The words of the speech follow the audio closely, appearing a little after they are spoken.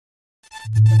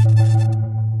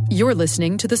You're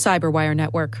listening to the Cyberwire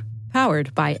Network,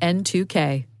 powered by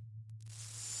N2K.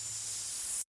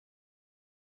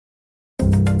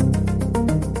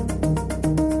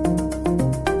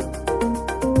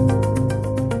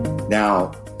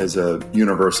 Now, as a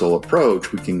universal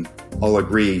approach, we can all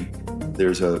agree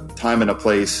there's a time and a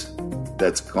place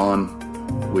that's gone,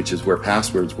 which is where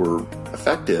passwords were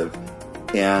effective,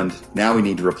 and now we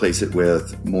need to replace it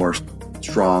with more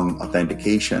strong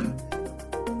authentication.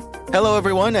 Hello,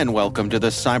 everyone, and welcome to the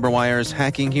CyberWire's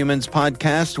Hacking Humans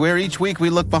podcast, where each week we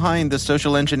look behind the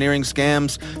social engineering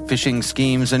scams, phishing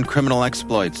schemes, and criminal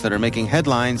exploits that are making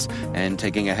headlines and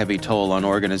taking a heavy toll on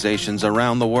organizations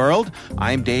around the world.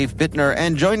 I'm Dave Bittner,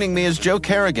 and joining me is Joe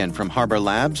Carrigan from Harbor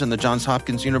Labs and the Johns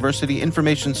Hopkins University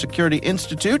Information Security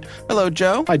Institute. Hello,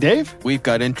 Joe. Hi, Dave. We've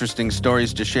got interesting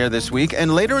stories to share this week,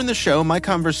 and later in the show, my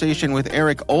conversation with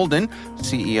Eric Olden,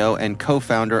 CEO and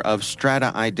co-founder of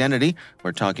Strata Identity.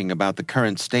 We're talking about the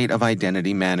current state of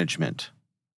identity management.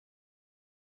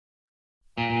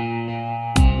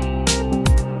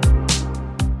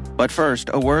 But first,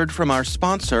 a word from our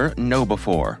sponsor,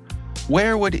 KnowBe4.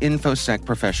 Where would InfoSec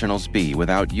professionals be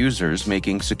without users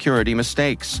making security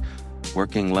mistakes?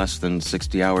 Working less than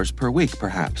 60 hours per week,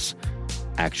 perhaps.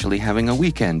 Actually having a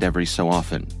weekend every so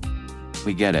often.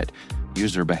 We get it.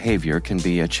 User behavior can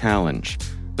be a challenge.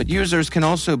 But users can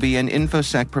also be an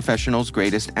InfoSec professional's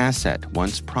greatest asset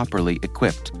once properly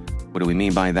equipped. What do we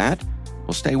mean by that?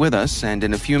 Well, stay with us, and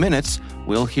in a few minutes,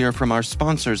 we'll hear from our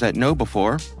sponsors at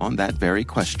KnowBe4 on that very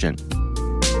question.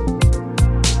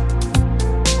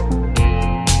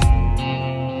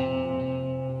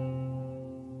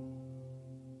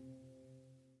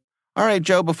 All right,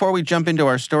 Joe, before we jump into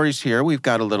our stories here, we've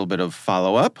got a little bit of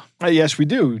follow-up. Yes, we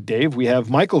do, Dave. We have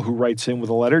Michael who writes in with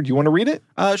a letter. Do you want to read it?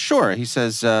 Sure. He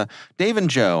says, Dave and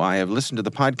Joe, I have listened to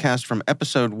the podcast from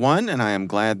episode 1, and I am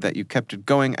glad that you kept it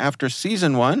going after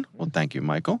season 1. Well, thank you,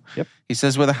 Michael. Yep. He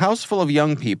says, with a house full of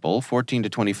young people, 14 to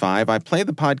 25, I play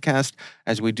the podcast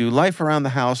as we do life around the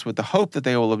house with the hope that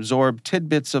they will absorb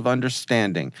tidbits of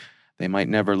understanding. They might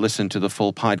never listen to the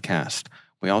full podcast.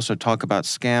 We also talk about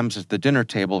scams at the dinner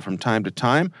table from time to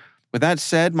time. With that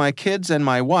said, my kids and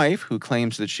my wife, who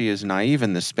claims that she is naive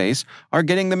in this space, are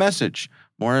getting the message.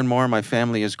 More and more, my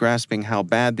family is grasping how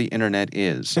bad the internet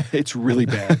is. It's really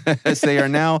bad. As they are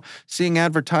now seeing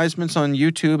advertisements on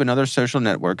YouTube and other social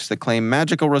networks that claim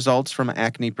magical results from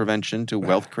acne prevention to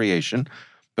wealth creation.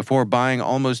 Before buying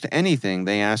almost anything,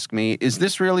 they ask me, is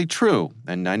this really true?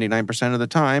 And 99% of the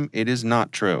time, it is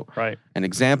not true. Right. An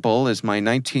example is my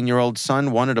 19-year-old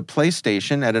son wanted a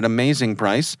PlayStation at an amazing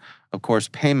price. Of course,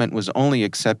 payment was only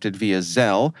accepted via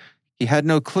Zelle. He had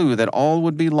no clue that all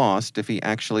would be lost if he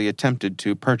actually attempted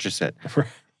to purchase it.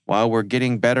 While we're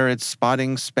getting better at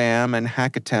spotting spam and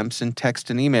hack attempts in text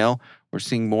and email, we're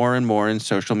seeing more and more in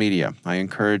social media. I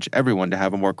encourage everyone to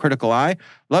have a more critical eye.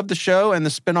 Love the show and the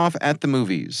spinoff At the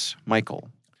Movies. Michael.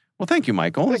 Well, thank you,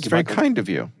 Michael. It's very kind of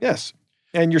you. Yes.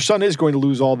 And your son is going to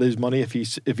lose all of his money if he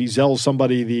zells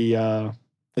somebody the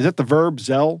is that the verb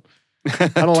Zell? I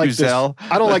don't like this. Zell.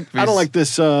 I don't like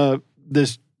this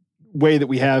this way that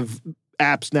we have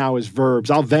apps now as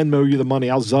verbs. I'll Venmo you the money.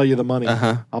 I'll Zell you the money.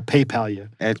 I'll PayPal you.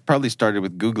 It probably started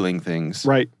with Googling things.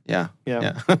 Right. Yeah.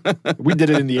 We did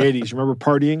it in the 80s. Remember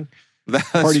partying? That's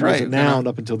Party right. was a noun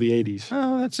up until the 80s.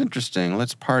 Oh, that's interesting.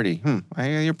 Let's party.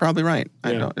 You're probably right.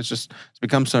 Yeah. It's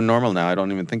become so normal now, I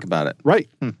don't even think about it. Right.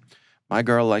 My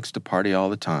girl likes to party all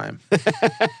the time.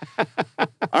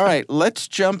 All right, let's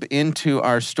jump into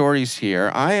our stories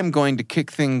here. I am going to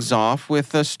kick things off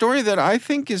with a story that I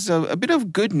think is a bit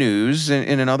of good news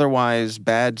in an otherwise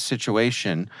bad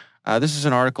situation. This is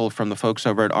an article from the folks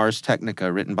over at Ars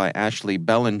Technica written by Ashley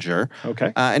Bellinger.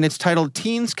 Okay. And it's titled,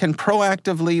 Teens Can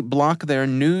Proactively Block Their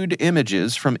Nude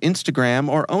Images from Instagram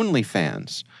or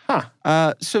OnlyFans.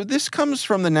 So this comes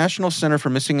from the National Center for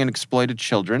Missing and Exploited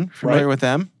Children. Familiar with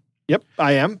them? Yep,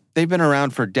 I am. They've been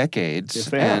around for decades. Yes,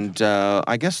 they have. And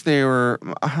I guess they were,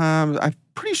 I'm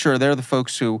pretty sure they're the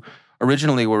folks who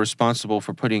originally were responsible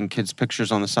for putting kids'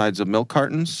 pictures on the sides of milk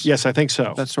cartons. Yes, I think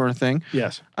so. That sort of thing.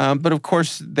 Yes. But of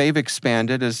course, they've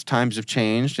expanded as times have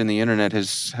changed and the internet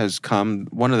has come.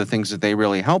 One of the things that they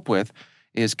really help with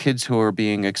is kids who are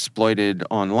being exploited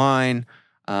online.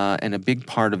 And a big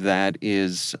part of that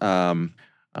is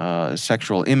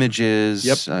sexual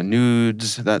images,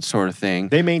 nudes, that sort of thing.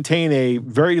 They maintain a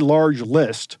very large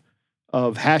list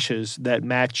of hashes that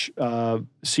match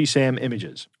CSAM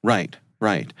images. Right.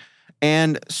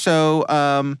 And so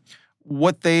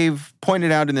what they've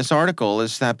pointed out in this article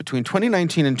is that between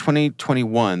 2019 and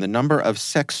 2021, the number of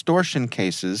sextortion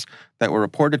cases that were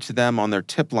reported to them on their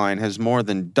tip line has more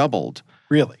than doubled.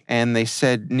 Really? And they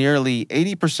said nearly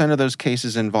 80% of those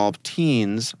cases involve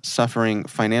teens suffering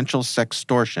financial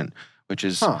sextortion, which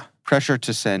is pressure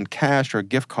to send cash or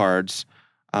gift cards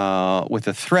with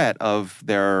the threat of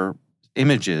their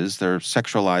images, their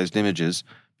sexualized images,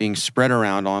 being spread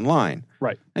around online.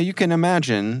 Right. Now, you can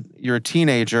imagine you're a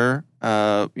teenager,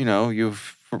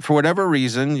 you've for whatever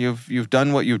reason, you've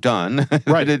done what you've done.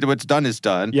 Right. What's done is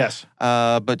done. Yes.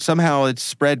 But somehow it's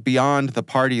spread beyond the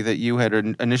party that you had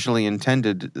initially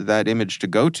intended that image to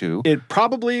go to. It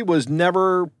probably was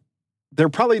never, there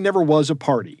probably never was a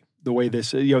party the way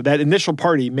this, that initial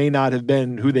party may not have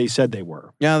been who they said they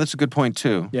were. Yeah, that's a good point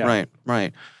too. Yeah.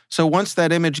 Right. So once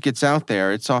that image gets out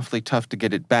there, it's awfully tough to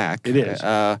get it back. It is.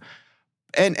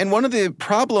 And one of the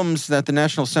problems that the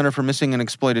National Center for Missing and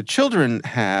Exploited Children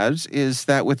has is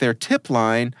that with their tip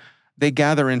line, they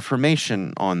gather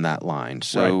information on that line.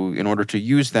 So in order to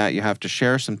use that, you have to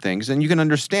share some things. And you can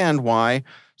understand why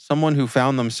someone who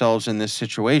found themselves in this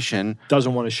situation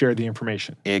doesn't want to share the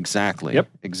information. Exactly. Yep.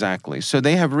 Exactly. So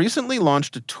they have recently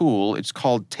launched a tool. It's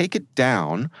called Take It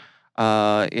Down.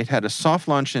 It had a soft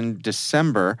launch in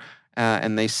December.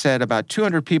 And they said about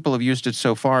 200 people have used it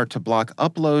so far to block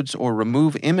uploads or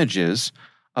remove images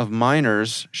of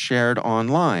minors shared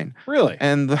online. Really?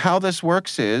 And how this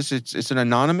works is it's an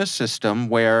anonymous system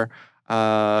where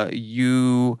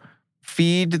you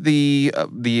feed the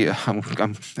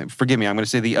forgive me, I'm going to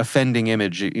say the offending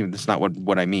image. That's not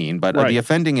what I mean, but the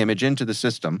offending image into the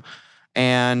system,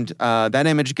 and that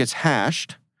image gets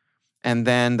hashed, and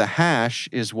then the hash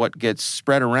is what gets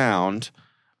spread around,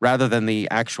 rather than the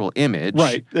actual image.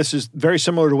 Right. This is very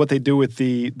similar to what they do with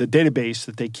the database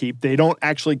that they keep. They don't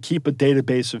actually keep a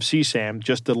database of CSAM,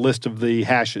 just a list of the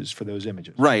hashes for those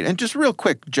images. Right. And just real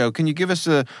quick, Joe, can you give us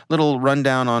a little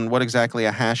rundown on what exactly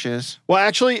a hash is? Well,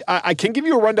 actually, I can give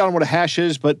you a rundown on what a hash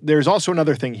is, but there's also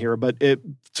another thing here. But it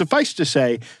suffice to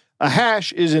say, a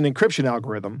hash is an encryption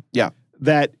algorithm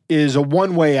that is a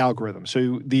one-way algorithm.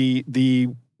 So the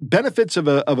benefits of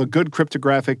a good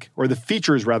cryptographic, or the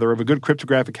features rather of a good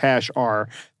cryptographic hash, are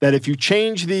that if you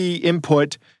change the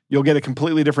input, you'll get a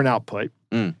completely different output.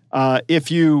 If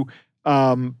you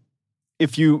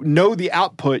know the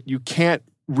output, you can't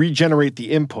regenerate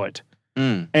the input,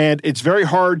 and it's very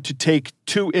hard to take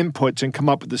two inputs and come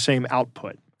up with the same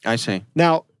output. I see.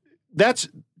 Now, that's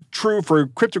true for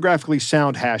cryptographically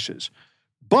sound hashes,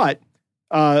 but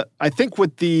I think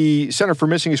what the Center for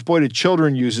Missing and Exploited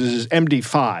Children uses is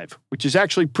MD5, which is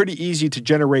actually pretty easy to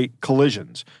generate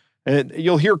collisions. And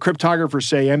you'll hear cryptographers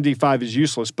say MD5 is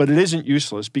useless, but it isn't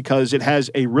useless because it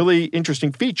has a really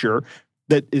interesting feature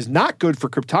that is not good for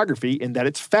cryptography in that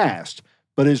it's fast,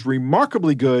 but is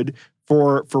remarkably good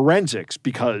for forensics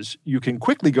because you can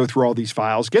quickly go through all these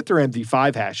files, get their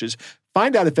MD5 hashes,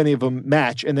 find out if any of them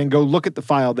match, and then go look at the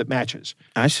file that matches.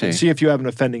 I see. And see if you have an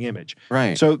offending image.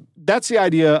 Right. So that's the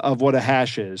idea of what a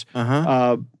hash is.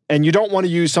 And you don't want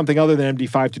to use something other than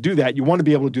MD5 to do that. You want to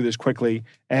be able to do this quickly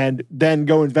and then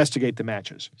go investigate the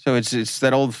matches. So it's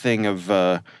that old thing of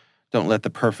don't let the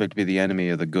perfect be the enemy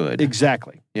of the good.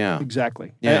 Exactly. Yeah.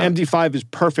 Exactly. Yeah. And MD5 is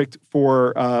perfect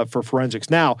for forensics.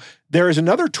 Now, there is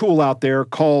another tool out there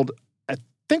called, I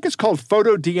think it's called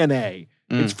PhotoDNA.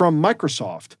 It's from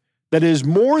Microsoft. That is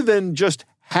more than just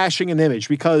hashing an image,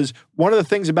 because one of the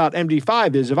things about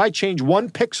MD5 is if I change one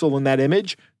pixel in that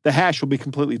image, the hash will be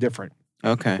completely different.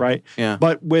 Okay. Right? Yeah.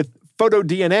 But with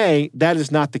PhotoDNA, that is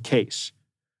not the case.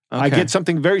 Okay. I get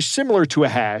something very similar to a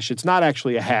hash. It's not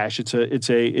actually a hash.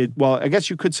 Well, I guess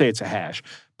you could say it's a hash,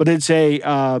 but it's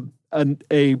a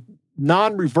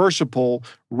non-reversible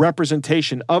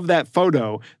representation of that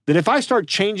photo that if I start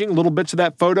changing little bits of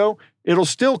that photo, it'll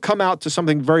still come out to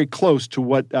something very close to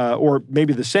what, or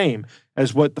maybe the same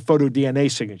as what the PhotoDNA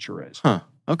signature is. Huh.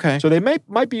 Okay. So they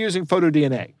might be using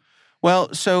PhotoDNA.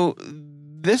 Well, so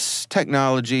this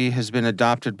technology has been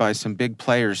adopted by some big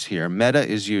players here. Meta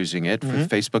is using it for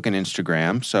Facebook and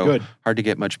Instagram, so hard to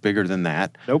get much bigger than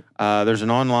that. Nope. There's an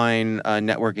online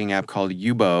networking app called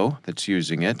Yubo that's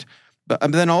using it.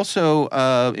 But then also,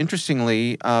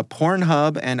 interestingly,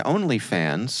 Pornhub and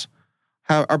OnlyFans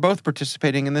are both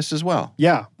participating in this as well.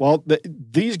 Yeah. Well,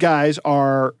 these guys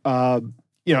are,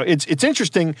 it's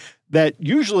interesting that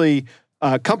usually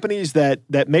companies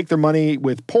that make their money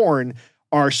with porn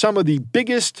are some of the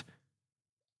biggest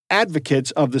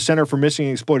advocates of the Center for Missing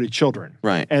and Exploited Children.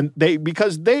 Right. And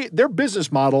because their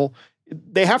business model,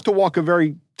 they have to walk a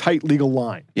very tight legal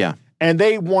line. Yeah. And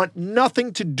they want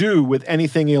nothing to do with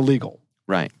anything illegal.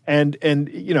 Right. And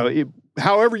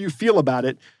however you feel about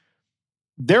it,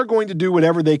 they're going to do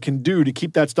whatever they can do to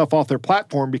keep that stuff off their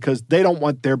platform because they don't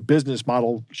want their business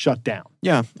model shut down.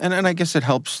 Yeah, and I guess it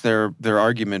helps their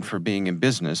argument for being in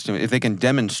business. If they can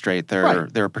demonstrate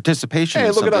their participation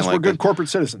in look at us, like we're good corporate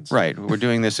citizens. Right, we're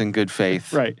doing this in good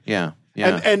faith. Right. Yeah.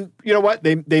 And you know what?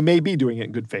 They may be doing it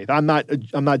in good faith. I'm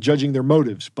not judging their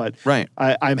motives, but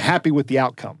I'm happy with the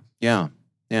outcome. Yeah.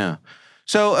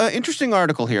 So, interesting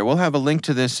article here. We'll have a link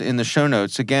to this in the show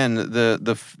notes. Again,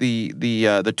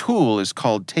 the tool is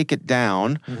called Take It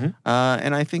Down,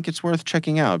 and I think it's worth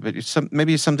checking out. But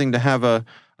maybe it's something to have a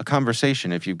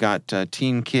conversation if you've got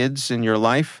teen kids in your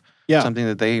life. Yeah. Something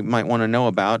that they might want to know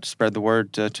about. Spread the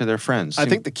word to their friends. I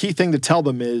think the key thing to tell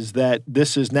them is that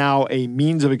this is now a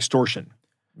means of extortion.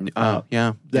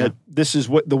 This is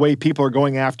the way people are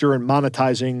going after and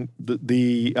monetizing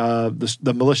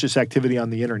the malicious activity on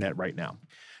the internet right now.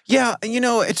 Yeah,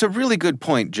 it's a really good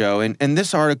point, Joe. And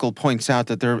this article points out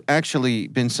that there have actually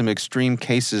been some extreme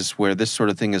cases where this sort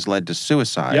of thing has led to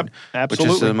suicide. Yep, absolutely.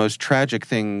 Which is the most tragic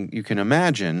thing you can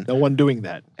imagine. No one doing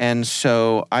that. And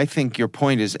so I think your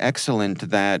point is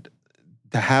excellent that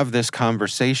to have this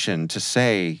conversation to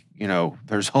say,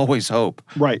 there's always hope.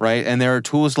 Right. Right? And there are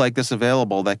tools like this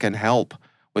available that can help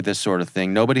with this sort of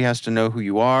thing. Nobody has to know who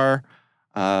you are.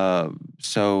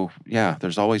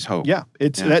 There's always hope. Yeah,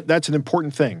 that's an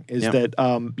important thing that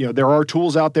there are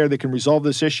tools out there that can resolve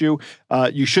this issue.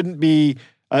 You shouldn't be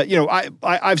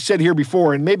I've said here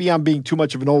before, and maybe I'm being too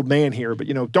much of an old man here, but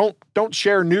don't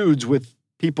share nudes with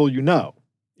people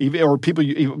or people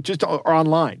you just are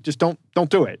online. Just don't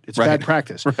do it. It's bad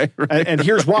practice. Right. And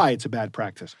here's why it's a bad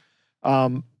practice.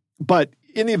 But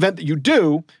in the event that you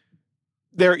do,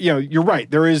 you're right.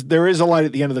 There is a light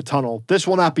at the end of the tunnel. This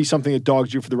will not be something that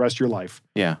dogs you for the rest of your life.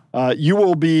 Yeah. You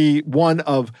will be one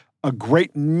of a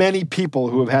great many people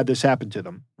who have had this happen to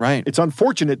them. Right. It's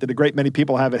unfortunate that a great many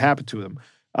people have it happen to them.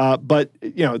 But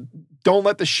don't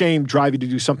let the shame drive you to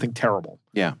do something terrible.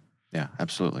 Yeah. Yeah,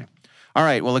 absolutely. All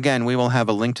right. Well, again, we will have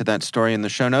a link to that story in the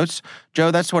show notes.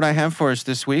 Joe, that's what I have for us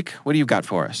this week. What do you got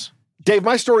for us? Dave,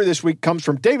 my story this week comes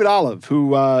from David Olive,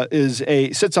 who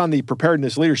sits on the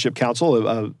Preparedness Leadership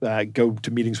Council. I go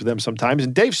to meetings with them sometimes.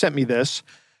 And Dave sent me this.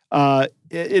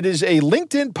 It is a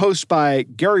LinkedIn post by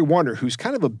Gary Warner, who's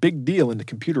kind of a big deal in the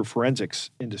computer forensics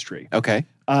industry. Okay.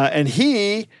 And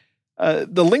the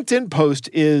LinkedIn post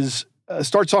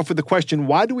starts off with the question,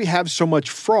 why do we have so much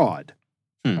fraud?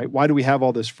 Right? Why do we have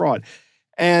all this fraud?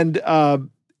 And the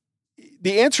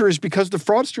answer is because the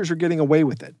fraudsters are getting away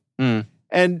with it.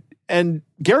 And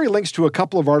Gary links to a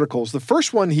couple of articles. The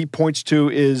first one he points to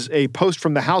is a post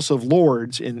from the House of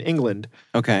Lords in England.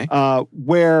 Okay.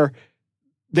 Where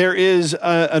there is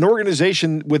an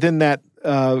organization within that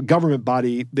government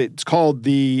body that's called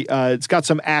it's got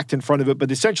some act in front of it, but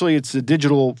essentially it's the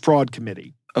Digital Fraud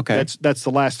Committee. Okay. That's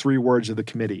the last three words of the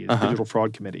committee, Digital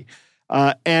Fraud Committee.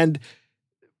 And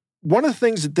one of the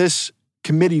things that this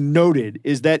committee noted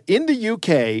is that in the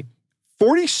UK,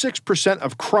 46%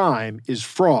 of crime is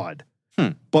fraud,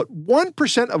 but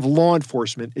 1% of law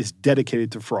enforcement is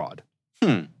dedicated to fraud,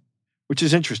 which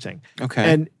is interesting.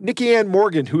 Okay. And Nikki Ann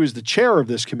Morgan, who is the chair of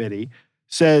this committee,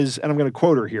 says, and I'm going to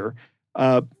quote her here,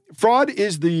 fraud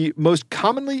is the most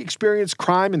commonly experienced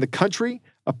crime in the country.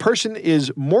 A person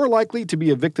is more likely to be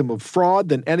a victim of fraud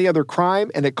than any other crime,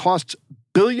 and it costs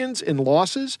billions in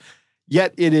losses.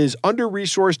 Yet it is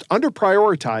under-resourced,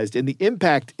 under-prioritized, and the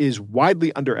impact is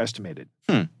widely underestimated.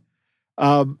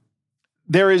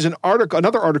 There is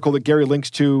another article that Gary links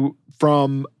to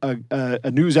from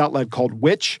a news outlet called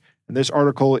Which, and this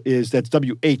article that's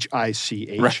WHICH,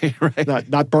 right,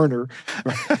 not burner.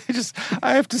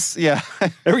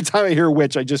 Every time I hear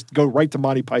Which, I just go right to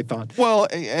Monty Python. Well,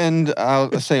 and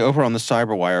I'll say over on the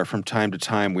Cyberwire, from time to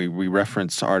time, we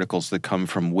reference articles that come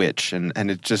from Which, and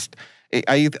it just.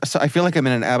 I feel like I'm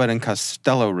in an Abbott and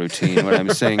Costello routine when I'm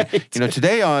saying,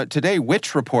 today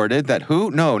Which reported that who?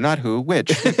 No, not who,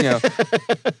 Which.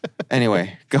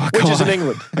 Anyway, go on. Which is in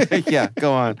England. Yeah,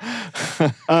 go on.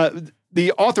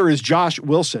 The author is Josh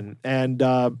Wilson, and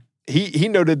he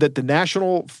noted that the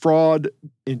National Fraud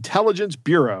Intelligence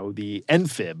Bureau, the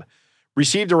NFIB,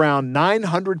 received around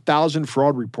 900,000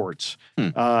 fraud reports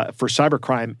for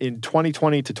cybercrime in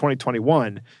 2020 to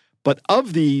 2021. But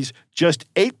of these, just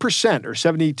 8%, or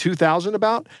 72,000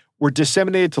 about, were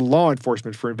disseminated to law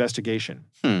enforcement for investigation.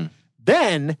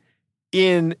 Then,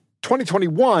 in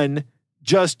 2021,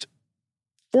 just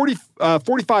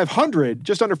 4,500,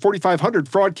 just under 4,500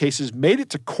 fraud cases made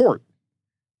it to court.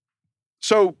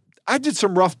 So, I did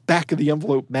some rough back of the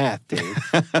envelope math, Dave.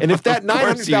 And if that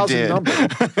 900,000 number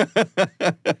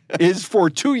is for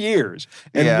 2 years,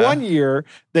 and 1 year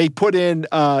they put in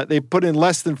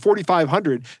less than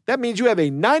 4,500, that means you have a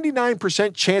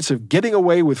 99% chance of getting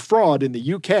away with fraud in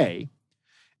the UK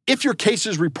if your case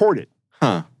is reported,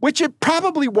 which it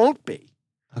probably won't be.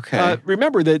 Okay.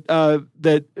 Remember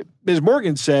that Ms.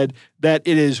 Morgan said that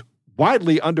it is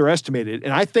widely underestimated,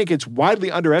 and I think it's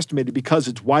widely underestimated because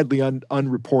it's widely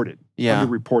unreported. Yeah.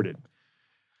 Underreported.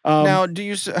 Now,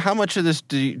 how much of this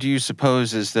do you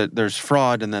suppose is that there's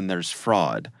fraud and then there's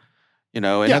fraud? In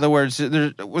other words,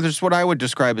 there's what I would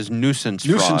describe as nuisance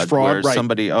fraud, where right.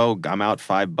 somebody, I'm out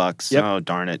 $5. Yep. Oh,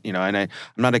 darn it. And I'm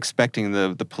not expecting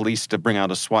the police to bring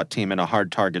out a SWAT team in a hard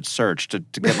target search to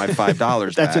get my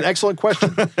 $5 That's an excellent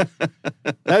question.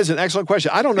 That is an excellent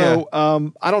question. I don't know. Yeah.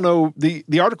 I don't know.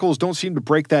 The articles don't seem to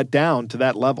break that down to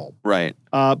that level. Right.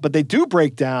 But they do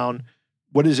break down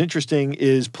what is interesting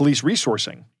is police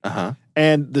resourcing. Uh-huh.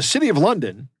 And the City of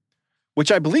London, which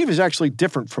I believe is actually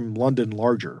different from London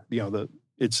larger.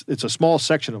 It's a small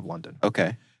section of London.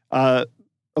 Okay. Of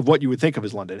what you would think of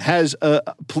as London, has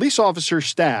a police officer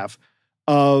staff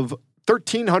of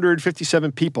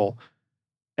 1,357 people,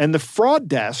 and the fraud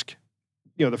desk,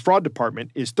 the fraud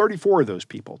department, is 34 of those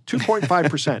people,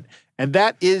 2.5%. And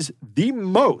that is the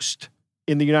most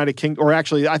in the United Kingdom, or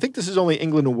actually, I think this is only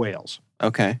England and Wales.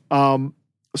 Okay.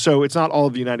 So it's not all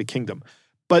of the United Kingdom.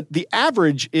 But the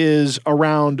average is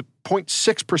around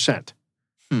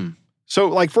 0.6%. So,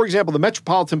 like, for example, the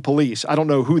Metropolitan Police, I don't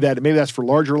know who that, maybe that's for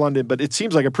larger London, but it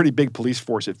seems like a pretty big police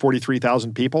force at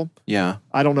 43,000 people. Yeah.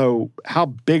 I don't know how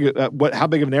big of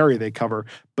an area they cover,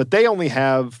 but they only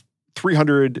have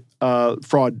 300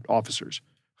 fraud officers.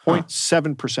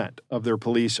 0.7% of their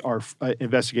police are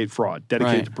investigate fraud,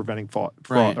 dedicated to preventing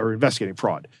fraud or investigating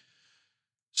fraud.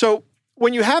 So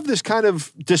when you have this kind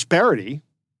of disparity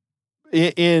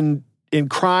in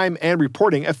crime and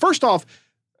reporting, first off,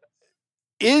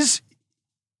 there's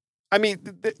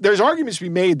arguments to be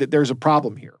made that there's a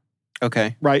problem here.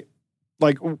 Okay. Right?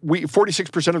 Like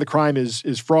 46% of the crime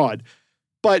is fraud,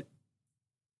 but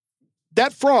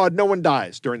that fraud, no one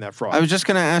dies during that fraud. I was just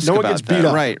going to ask no about one gets that. beat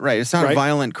up. Right. It's not a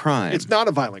violent crime. It's not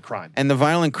a violent crime. And the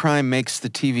violent crime makes the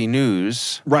TV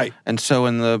news. Right. And so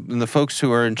when the folks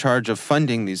who are in charge of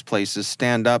funding these places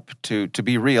stand up to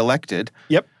be reelected,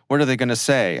 yep. What are they going to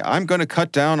say? I'm going to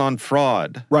cut down on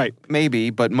fraud. Right. Maybe,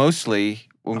 but mostly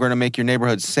we're going to make your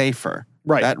neighborhood safer.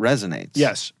 Right. That resonates.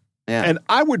 Yes. Yeah. And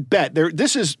I would bet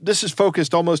this is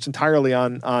focused almost entirely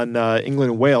on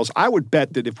England and Wales. I would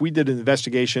bet that if we did an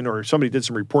investigation or somebody did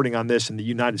some reporting on this in the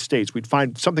United States, we'd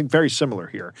find something very similar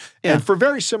here. Yeah. And for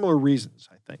very similar reasons,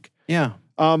 I think. Yeah.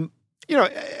 And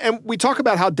we talk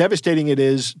about how devastating it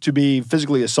is to be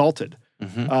physically assaulted.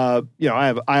 Mm-hmm.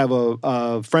 I have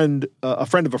a friend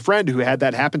of a friend who had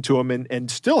that happen to him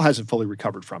and still hasn't fully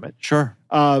recovered from it. Sure.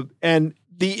 And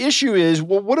the issue is,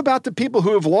 well, what about the people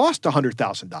who have lost $100,000?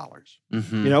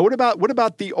 Mm-hmm. What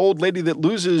about the old lady that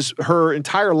loses her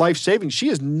entire life savings? She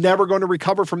is never going to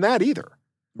recover from that either.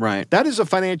 Right. That is a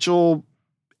financial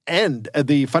end,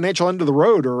 the financial end of the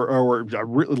road, or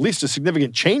at least a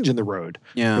significant change in the road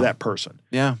for that person.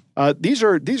 Yeah. These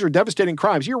are devastating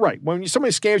crimes. You're right. When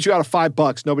somebody scams you out of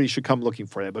 $5, nobody should come looking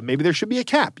for that. But maybe there should be a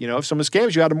cap. If someone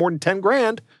scams you out of more than 10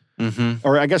 grand, mm-hmm.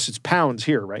 or I guess it's pounds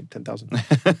here, right?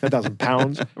 10,000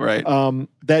 pounds. Right.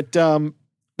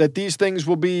 That these things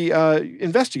will be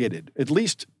investigated, at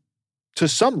least to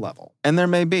some level. And there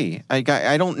may be.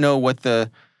 I don't know what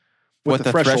the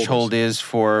threshold is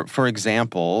for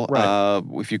example, right.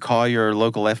 If you call your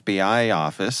local FBI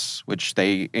office, which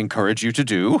they encourage you to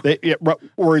do.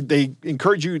 Or they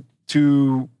encourage you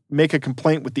to make a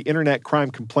complaint with the Internet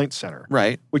Crime Complaint Center.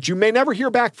 Right. Which you may never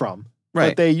hear back from.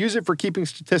 Right. But they use it for keeping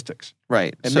statistics.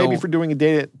 Right. And maybe for doing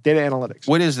data analytics.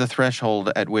 What is the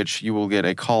threshold at which you will get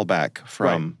a callback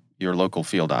from your local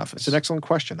field office? It's an excellent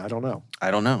question. I don't know.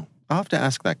 I'll have to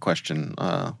ask that question.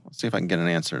 Let's see if I can get an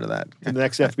answer to that. To the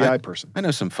next FBI person. I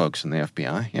know some folks in the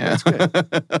FBI. Yeah. That's good.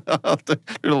 I'll do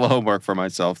a little homework for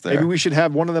myself there. Maybe we should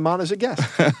have one of them on as a guest.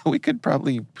 We could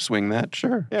probably swing that.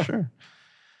 Sure. Yeah. Sure.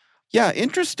 Yeah,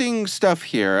 interesting stuff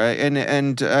here,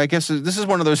 and I guess this is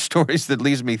one of those stories that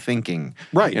leaves me thinking.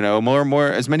 Right.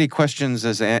 More as many questions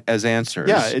as answers.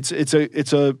 Yeah, it's and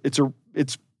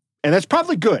that's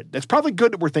probably good. That's probably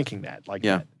good that we're thinking that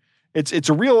that. It's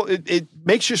a real. It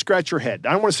makes you scratch your head.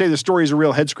 I don't want to say the story is a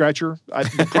real head scratcher.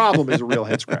 The problem is a real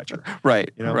head scratcher.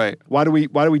 Right. Right. Why do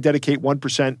we dedicate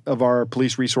 1% of our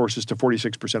police resources to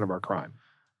 46% of our crime?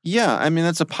 Yeah, I mean,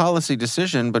 that's a policy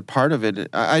decision, but part of it,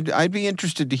 I'd be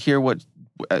interested to hear what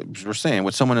we're saying,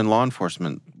 what someone in law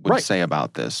enforcement would say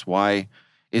about this. Why,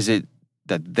 Is it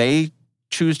that they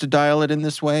choose to dial it in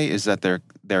this way? Is that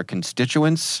their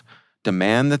constituents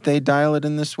demand that they dial it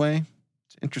in this way?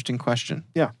 It's an interesting question.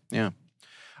 Yeah.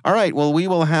 All right. Well, we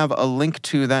will have a link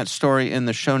to that story in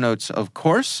the show notes, of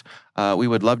course. We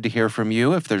would love to hear from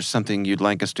you. If there's something you'd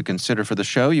like us to consider for the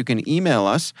show, you can email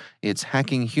us. It's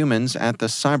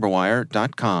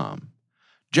hackinghumans@thecyberwire.com.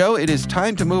 Joe, it is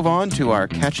time to move on to our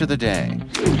catch of the day.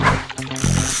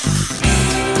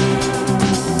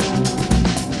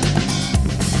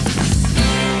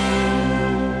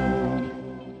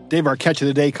 Dave, our catch of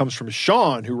the day comes from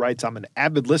Sean, who writes, I'm an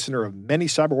avid listener of many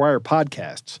CyberWire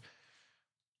podcasts,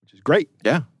 which is great.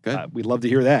 Yeah, good. We'd love to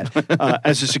hear that.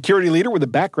 As a security leader with a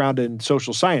background in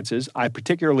social sciences, I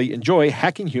particularly enjoy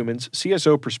Hacking Humans,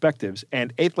 CSO Perspectives,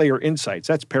 and 8th Layer Insights.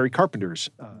 That's Perry Carpenter's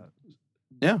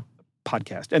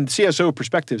podcast. And CSO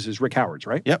Perspectives is Rick Howard's,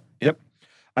 right? Yep.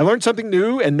 I learned something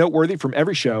new and noteworthy from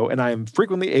every show, and I am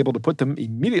frequently able to put them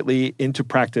immediately into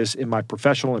practice in my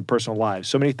professional and personal lives.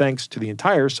 So many thanks to the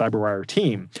entire CyberWire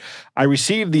team. I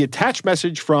received the attached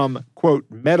message from, quote,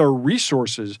 Meta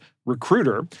Resources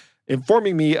recruiter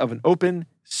informing me of an open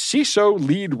CISO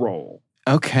lead role.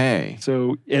 Okay.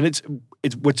 So, and it's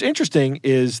what's interesting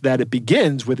is that it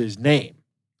begins with his name.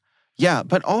 Yeah,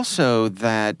 but also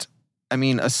that, I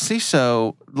mean, a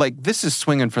CISO, like, this is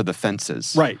swinging for the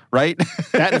fences. Right. Right?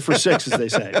 Batting for six, as they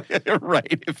say.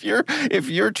 Right. If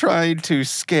you're trying to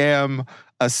scam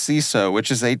a CISO, which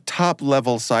is a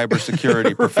top-level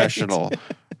cybersecurity professional,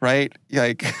 right?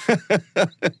 Like,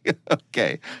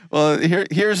 okay. Well,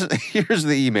 here's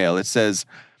the email. It says,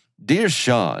 Dear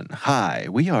Sean, hi,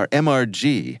 we are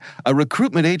MRG, a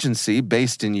recruitment agency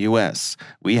based in U.S.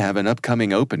 We have an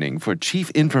upcoming opening for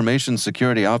Chief Information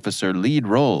Security Officer lead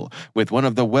role with one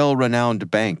of the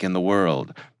well-renowned bank in the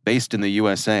world, based in the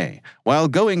USA. While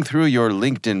going through your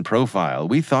LinkedIn profile,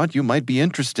 we thought you might be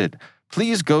interested.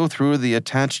 Please go through the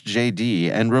attached JD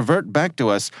and revert back to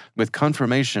us with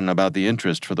confirmation about the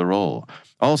interest for the role.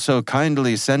 Also,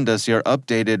 kindly send us your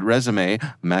updated resume,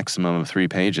 maximum of 3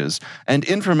 pages, and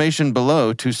information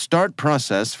below to start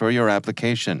process for your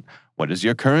application. What is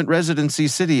your current residency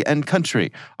city and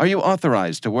country? Are you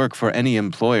authorized to work for any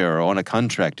employer or on a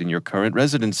contract in your current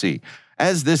residency?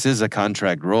 As this is a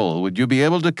contract role, would you be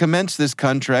able to commence this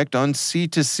contract on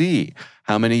C2C?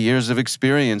 How many years of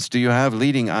experience do you have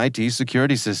leading IT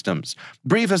security systems?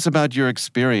 Brief us about your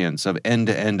experience of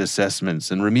end-to-end assessments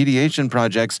and remediation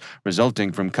projects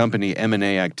resulting from company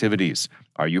M&A activities.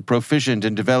 Are you proficient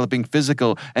in developing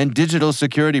physical and digital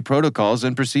security protocols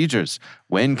and procedures?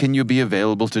 When can you be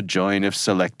available to join if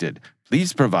selected?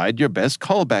 Please provide your best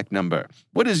callback number.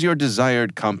 What is your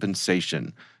desired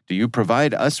compensation? Do you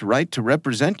provide us right to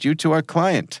represent you to our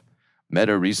client?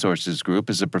 Meta Resources Group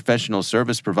is a professional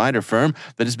service provider firm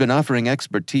that has been offering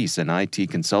expertise in IT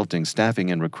consulting, staffing,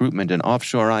 and recruitment and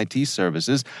offshore IT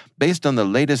services based on the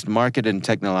latest market and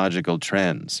technological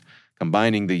trends.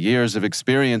 Combining the years of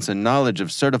experience and knowledge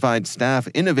of certified staff,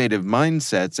 innovative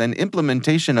mindsets, and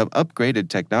implementation of upgraded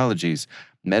technologies,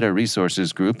 Meta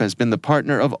Resources Group has been the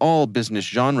partner of all business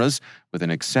genres with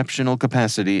an exceptional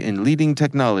capacity in leading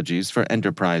technologies for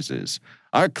enterprises.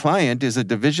 Our client is a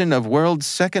division of world's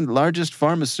second-largest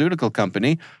pharmaceutical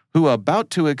company who are about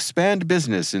to expand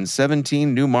business in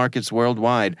 17 new markets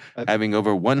worldwide, having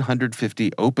over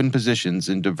 150 open positions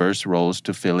in diverse roles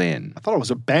to fill in. I thought it was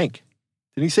a bank.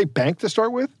 Did he say bank to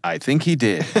start with? I think he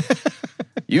did.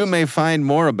 You may find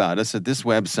more about us at this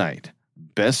website.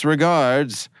 Best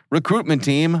regards, recruitment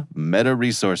team, Meta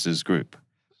Resources Group.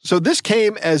 So this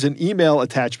came as an email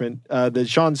attachment that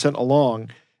Sean sent along,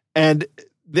 and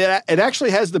it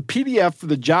actually has the PDF for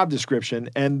the job description,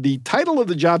 and the title of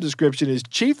the job description is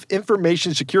Chief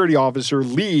Information Security Officer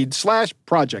Lead /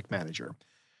 Project Manager.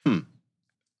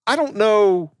 I don't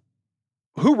know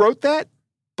who wrote that,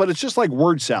 but it's just like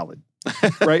word salad,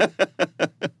 right?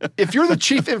 If you're the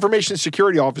Chief Information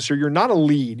Security Officer, you're not a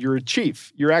lead, you're a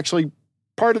chief. You're actually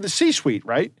part of the C-suite,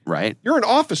 right? Right. You're an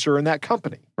officer in that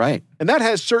company. Right. And that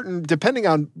has certain, depending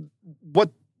on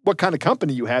what kind of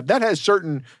company you have, that has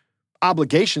certain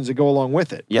obligations that go along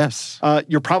with it. Yes.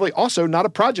 You're probably also not a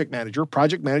project manager.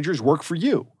 Project managers work for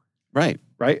you. Right.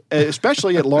 Right?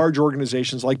 Especially at large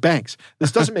organizations like banks.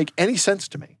 This doesn't make any sense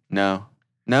to me. No.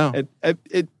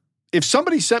 If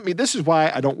somebody sent me, this is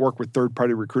why I don't work with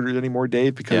third-party recruiters anymore,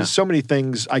 Dave, because so many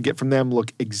things I get from them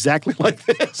look exactly like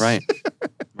this. Right.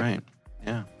 Right.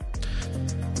 Yeah.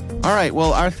 All right.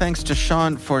 Well, our thanks to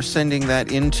Sean for sending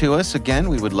that in to us. Again,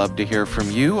 we would love to hear from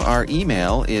you. Our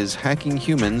email is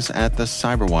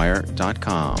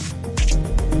hackinghumans@thecyberwire.com.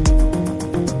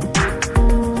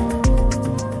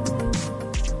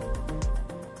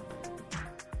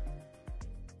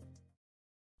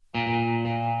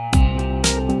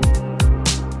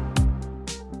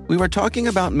 we're talking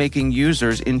about making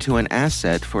users into an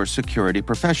asset for security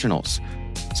professionals.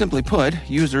 Simply put,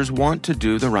 users want to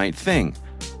do the right thing.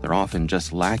 They're often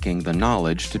just lacking the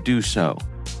knowledge to do so.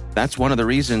 That's one of the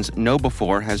reasons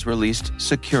KnowBe4 has released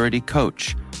Security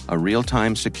Coach, a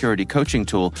real-time security coaching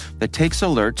tool that takes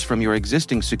alerts from your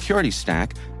existing security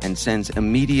stack and sends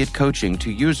immediate coaching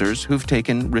to users who've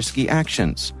taken risky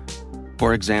actions.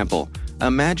 For example,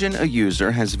 imagine a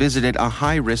user has visited a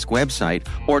high-risk website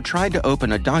or tried to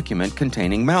open a document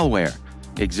containing malware.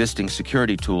 Existing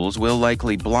security tools will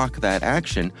likely block that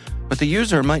action, but the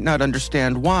user might not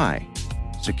understand why.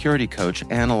 Security Coach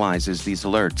analyzes these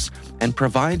alerts and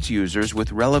provides users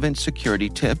with relevant security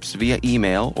tips via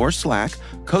email or Slack,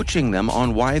 coaching them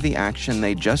on why the action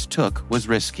they just took was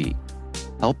risky.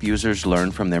 Help users learn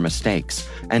from their mistakes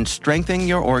and strengthen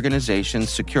your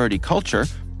organization's security culture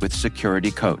with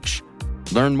Security Coach.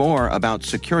 Learn more about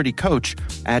Security Coach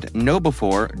at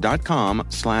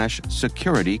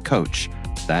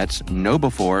knowbe4.com/securitycoach. That's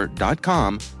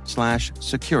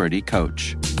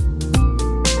knowbe4.com/securitycoach.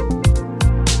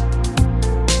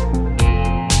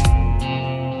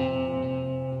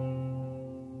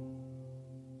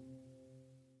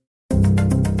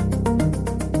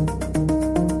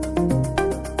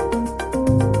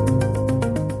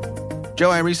 Joe,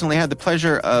 I recently had the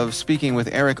pleasure of speaking with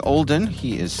Eric Olden.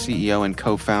 He is CEO and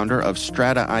co-founder of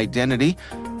Strata Identity,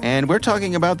 and we're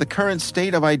talking about the current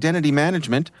state of identity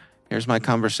management. Here's my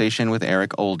conversation with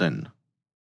Eric Olden.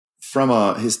 From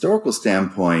a historical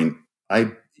standpoint,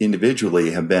 I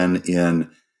individually have been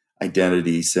in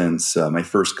identity since my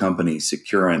first company,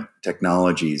 Securant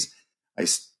Technologies. I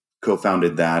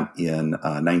co-founded that in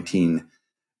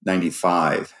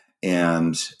 1995,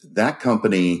 and that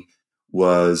company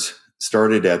was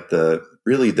started at the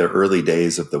early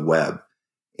days of the web.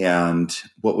 And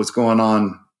what was going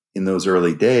on in those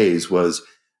early days was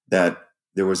that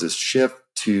there was a shift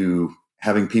to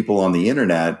having people on the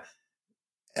internet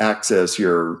access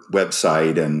your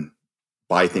website and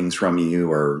buy things from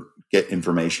you or get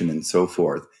information and so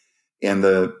forth. And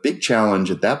the big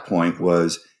challenge at that point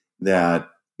was that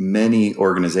many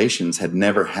organizations had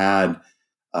never had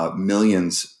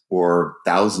millions or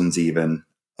thousands even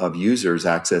of users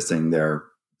accessing their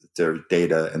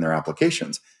data and their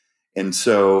applications. And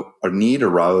so a need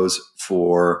arose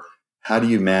for how do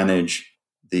you manage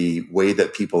the way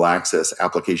that people access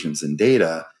applications and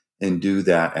data and do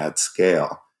that at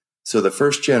scale. So the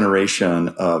first generation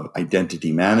of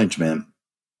identity management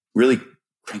really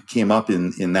came up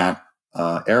in that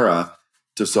era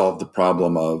to solve the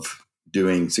problem of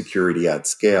doing security at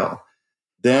scale.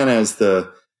 Then as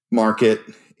the market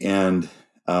and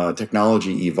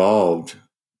technology evolved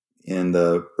in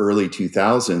the early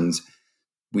 2000s,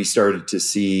 we started to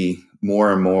see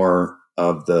more and more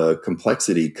of the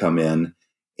complexity come in.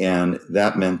 And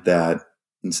that meant that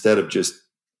instead of just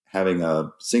having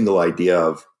a single idea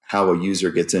of how a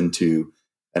user gets into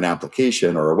an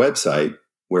application or a website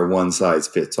where one size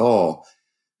fits all,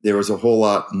 there was a whole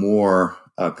lot more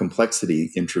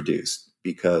complexity introduced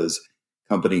because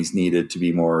companies needed to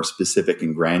be more specific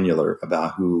and granular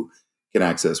about who can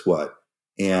access what.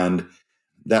 And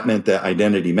that meant that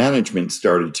identity management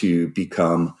started to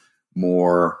become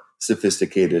more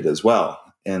sophisticated as well.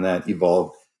 And that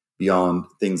evolved beyond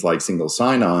things like single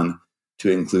sign-on to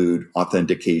include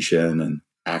authentication and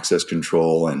access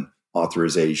control and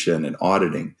authorization and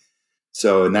auditing.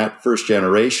 So in that first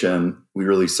generation, we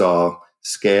really saw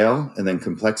scale and then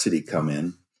complexity come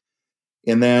in.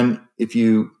 And then if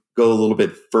you go a little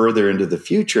bit further into the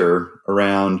future,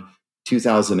 around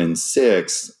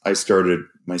 2006, I started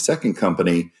my second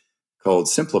company called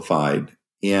Simplified,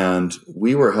 and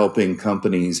we were helping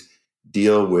companies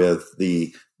deal with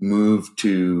the move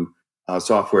to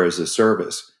software as a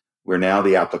service, where now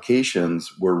the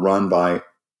applications were run by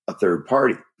a third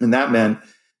party. And that meant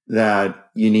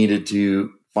that you needed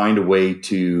to find a way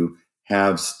to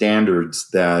have standards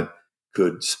that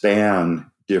could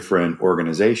span different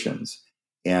organizations.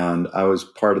 And I was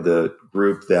part of the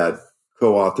group that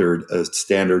co-authored a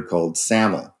standard called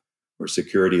SAML, or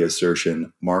Security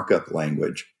Assertion Markup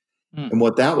Language. And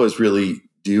what that was really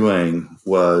doing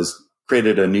was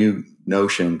created a new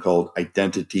notion called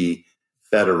identity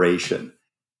federation.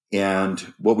 And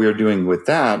what we were doing with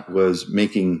that was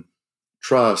making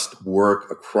trust work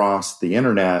across the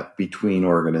internet between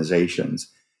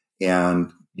organizations.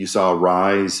 And you saw a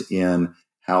rise in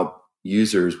how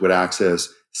users would access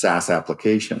SaaS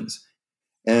applications.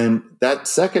 And that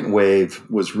second wave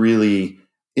was really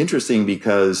interesting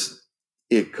because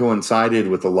it coincided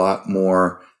with a lot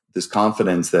more this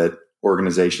confidence that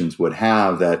organizations would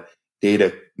have that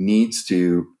data needs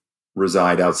to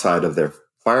reside outside of their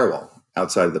firewall.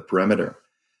 outside of the perimeter.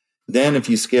 Then if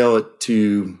you scale it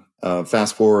to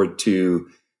fast forward to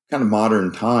kind of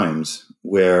modern times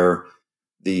where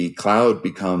the cloud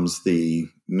becomes the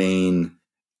main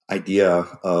idea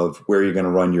of where you're going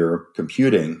to run your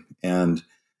computing. And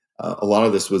a lot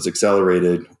of this was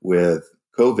accelerated with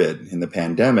COVID in the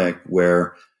pandemic,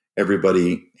 where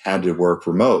everybody had to work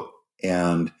remote.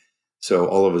 And so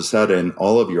all of a sudden,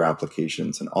 all of your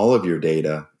applications and all of your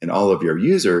data and all of your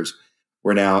users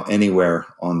were now anywhere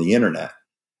on the internet.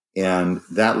 And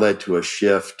that led to a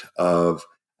shift of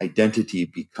identity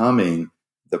becoming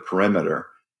the perimeter,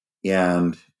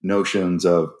 and notions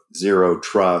of zero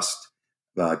trust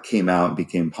came out and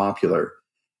became popular.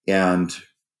 And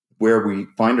where we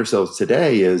find ourselves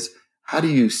today is, how do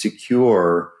you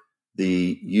secure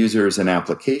the users and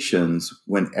applications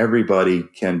when everybody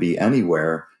can be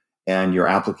anywhere and your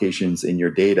applications and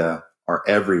your data are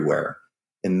everywhere?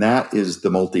 And that is the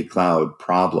multi-cloud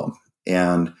problem.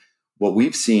 And what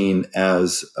we've seen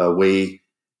as a way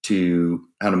to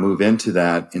how to move into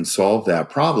that and solve that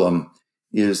problem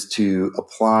is to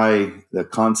apply the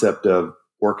concept of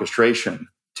orchestration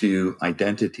to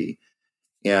identity.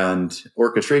 And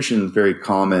orchestration is very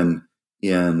common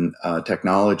in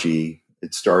technology.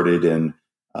 It started in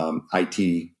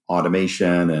IT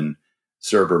automation and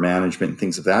server management and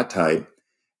things of that type,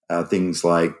 things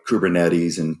like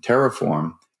Kubernetes and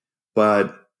Terraform,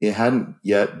 but it hadn't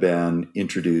yet been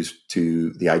introduced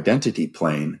to the identity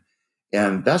plane.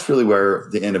 And that's really where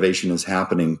the innovation is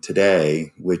happening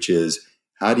today, which is,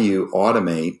 how do you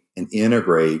automate and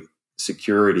integrate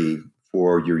security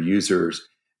for your users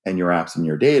and your apps and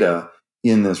your data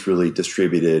in this really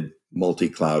distributed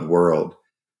multi-cloud world?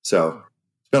 So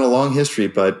it's been a long history,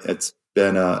 but it's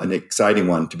been an exciting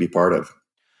one to be part of.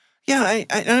 Yeah,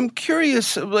 I'm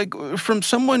curious, like, from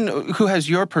someone who has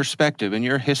your perspective and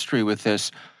your history with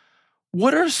this,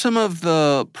 what are some of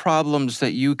the problems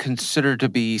that you consider to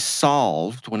be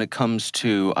solved when it comes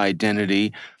to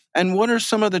identity? And what are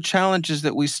some of the challenges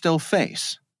that we still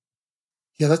face?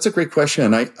 Yeah, that's a great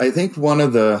question. I think one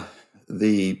of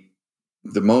the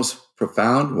most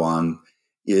profound one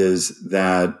is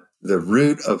that the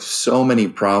root of so many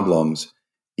problems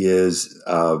is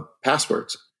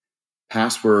passwords.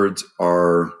 Passwords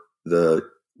are the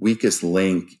weakest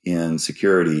link in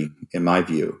security, in my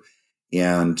view.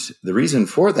 And the reason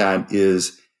for that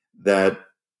is that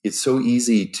it's so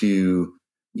easy to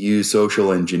use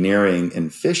social engineering and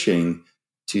phishing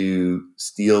to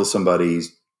steal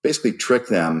somebody's, basically trick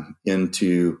them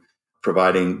into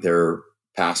providing their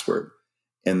password.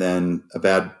 And then a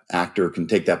bad actor can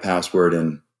take that password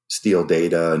and steal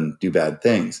data and do bad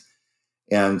things.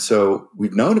 And so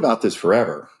we've known about this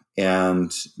forever.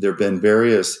 And there have been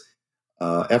various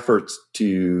efforts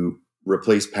to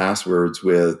replace passwords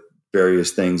with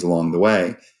various things along the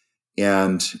way.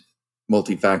 And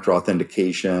multi-factor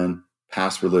authentication,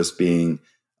 passwordless being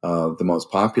the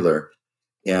most popular,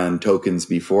 and tokens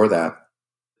before that.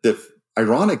 The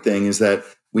ironic thing is that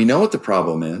we know what the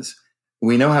problem is,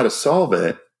 we know how to solve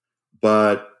it,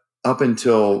 but up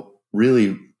until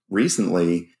really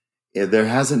recently, there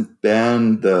hasn't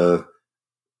been the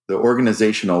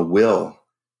organizational will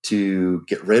to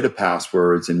get rid of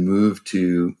passwords and move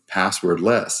to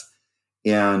passwordless.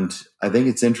 And I think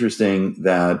it's interesting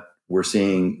that we're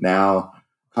seeing now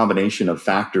a combination of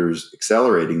factors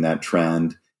accelerating that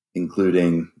trend,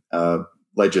 including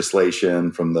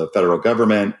legislation from the federal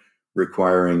government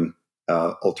requiring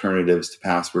alternatives to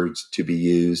passwords to be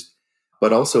used,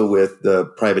 but also with the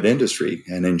private industry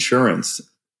and insurance,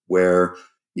 where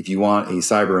if you want a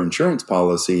cyber insurance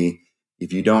policy,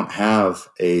 if you don't have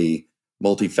a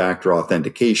multi-factor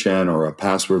authentication or a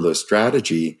passwordless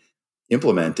strategy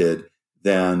implemented,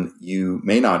 then you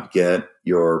may not get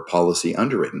your policy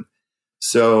underwritten.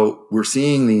 So we're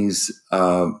seeing these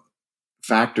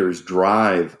factors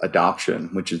drive adoption,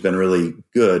 which has been really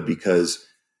good, because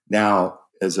now,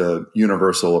 as a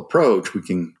universal approach, we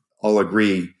can all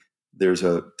agree there's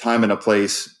a time and a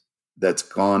place that's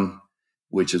gone,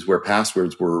 which is where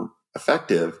passwords were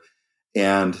effective.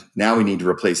 And now we need to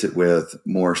replace it with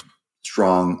more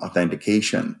strong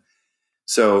authentication.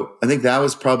 So I think that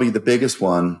was probably the biggest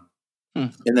one.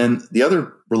 And then the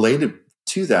other related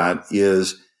to that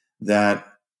is that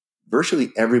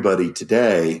virtually everybody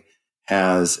today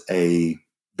has a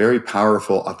very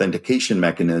powerful authentication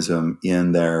mechanism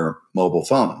in their mobile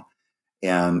phone.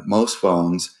 And most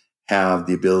phones have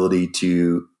the ability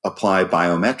to apply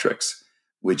biometrics,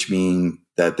 which mean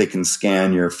that they can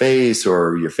scan your face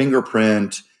or your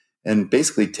fingerprint and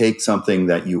basically take something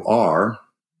that you are,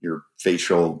 your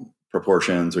facial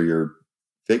proportions or your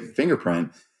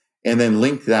fingerprint, and then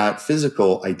link that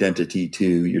physical identity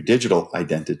to your digital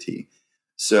identity.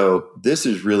 So this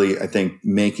is really, I think,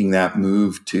 making that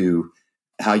move to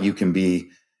how you can be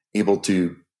able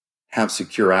to have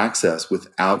secure access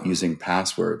without using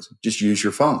passwords. Just use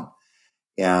your phone.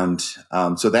 And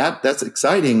so that's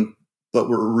exciting, but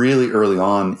we're really early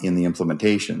on in the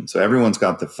implementation. So everyone's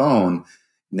got the phone.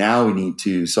 Now we need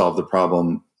to solve the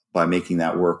problem by making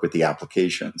that work with the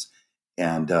applications.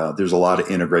 And there's a lot of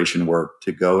integration work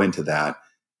to go into that.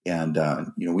 And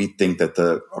we think that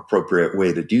the appropriate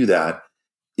way to do that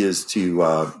is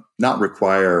to not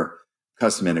require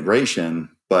custom integration,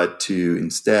 but to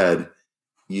instead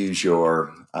use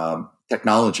your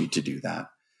technology to do that.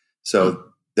 So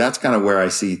that's kind of where I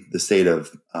see the state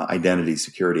of identity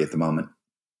security at the moment.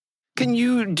 Can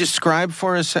you describe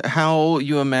for us how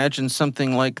you imagine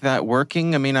something like that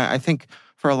working? I mean, I think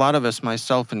for a lot of us,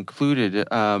 myself included,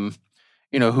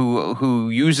 who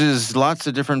uses lots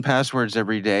of different passwords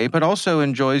every day, but also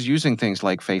enjoys using things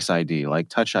like Face ID, like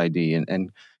Touch ID,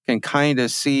 and can kind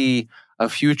of see a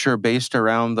future based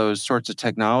around those sorts of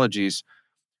technologies.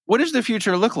 What does the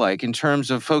future look like in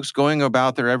terms of folks going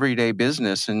about their everyday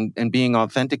business and being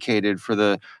authenticated for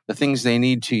the things they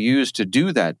need to use to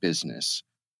do that business?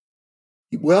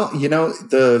 Well,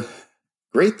 the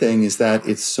great thing is that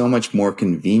it's so much more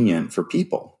convenient for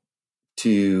people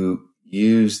to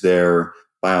use their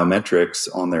biometrics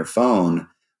on their phone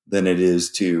than it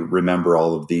is to remember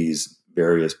all of these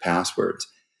various passwords.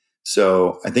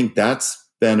 So I think that's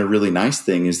been a really nice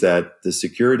thing, is that the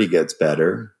security gets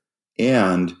better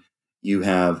and you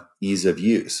have ease of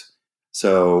use.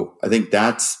 So I think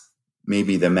that's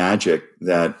maybe the magic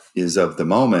that is of the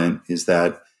moment, is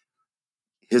that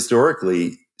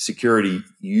historically security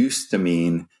used to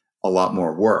mean a lot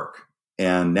more work.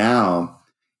 And now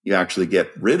you actually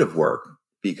get rid of work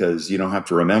because you don't have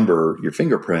to remember your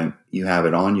fingerprint. You have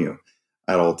it on you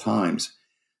at all times.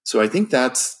 So I think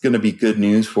that's going to be good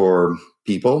news for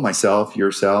people, myself,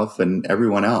 yourself, and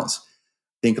everyone else.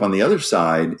 I think on the other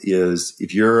side is,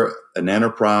 if you're an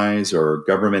enterprise or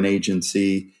government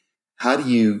agency, how do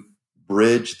you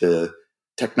bridge the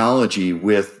technology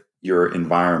with your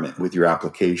environment, with your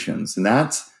applications? And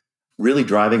that's really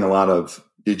driving a lot of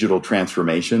digital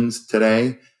transformations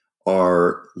today,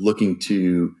 are looking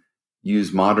to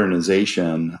use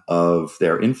modernization of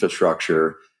their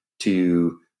infrastructure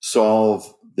to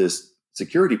solve this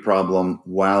security problem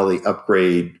while they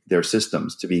upgrade their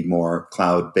systems to be more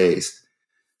cloud-based.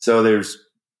 So there's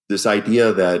this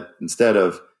idea that instead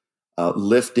of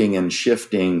lifting and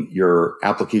shifting your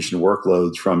application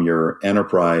workloads from your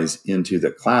enterprise into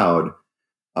the cloud,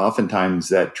 oftentimes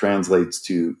that translates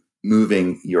to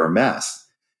moving your mess.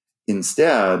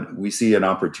 Instead, we see an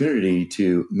opportunity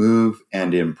to move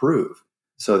and improve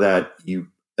so that you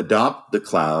adopt the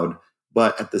cloud,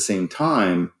 but at the same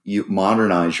time, you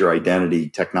modernize your identity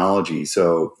technology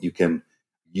so you can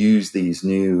use these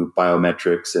new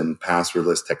biometrics and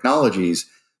passwordless technologies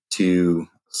to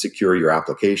secure your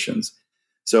applications.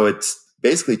 So it's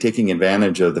basically taking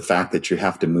advantage of the fact that you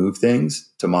have to move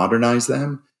things to modernize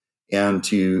them, and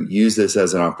to use this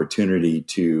as an opportunity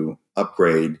to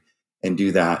upgrade and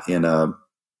do that in a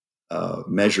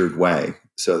measured way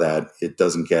so that it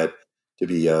doesn't get to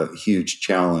be a huge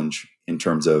challenge in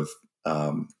terms of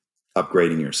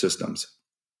upgrading your systems.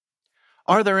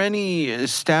 Are there any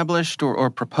established or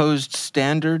proposed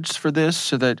standards for this,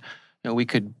 so that we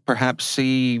could perhaps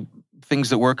see things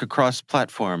that work across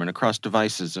platform and across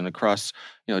devices and across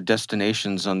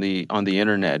destinations on the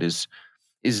internet?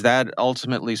 Is that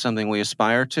ultimately something we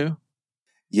aspire to?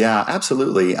 Yeah,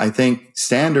 absolutely. I think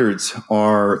standards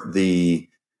are the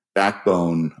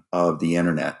backbone of the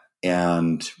internet,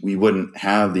 and we wouldn't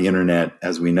have the internet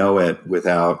as we know it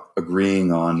without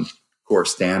agreeing on core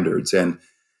standards. And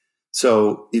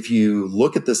so if you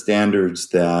look at the standards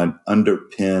that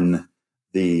underpin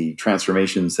the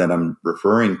transformations that I'm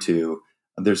referring to,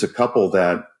 there's a couple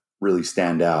that really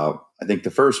stand out. I think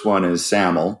the first one is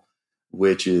SAML,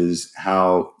 which is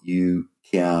how you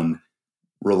can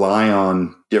rely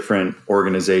on different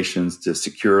organizations to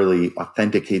securely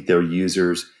authenticate their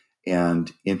users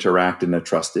and interact in a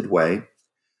trusted way.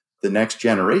 The next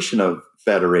generation of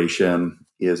federation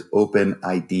is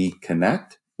OpenID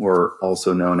Connect, or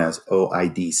also known as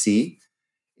OIDC.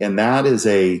 And that is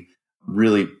a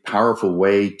really powerful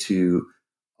way to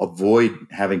avoid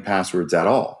having passwords at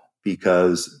all,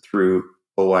 because through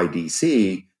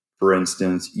OIDC, for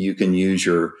instance, you can use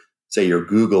your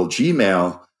Google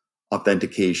Gmail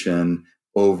authentication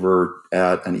over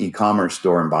at an e-commerce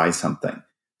store and buy something.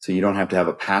 So you don't have to have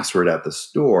a password at the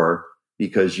store,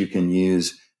 because you can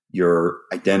use your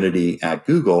identity at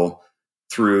Google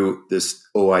through this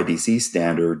OIDC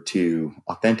standard to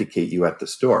authenticate you at the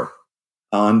store.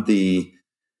 On the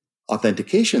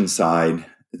authentication side,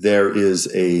 there is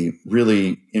a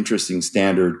really interesting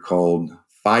standard called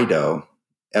FIDO,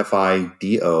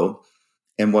 F-I-D-O.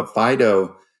 And what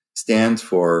FIDO stands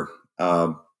for,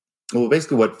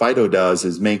 basically what FIDO does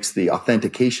is makes the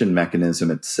authentication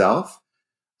mechanism itself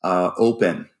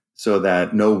open so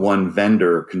that no one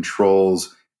vendor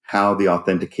controls how the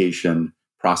authentication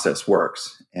process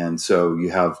works. And so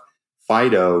you have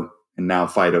FIDO and now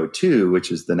FIDO 2,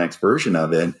 which is the next version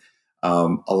of it,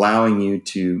 allowing you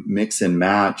to mix and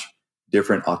match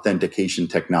different authentication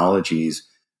technologies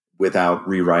without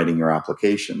rewriting your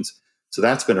applications. So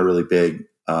that's been a really big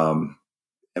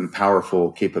and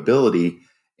powerful capability.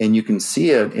 And you can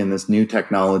see it in this new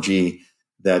technology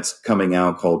that's coming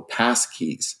out called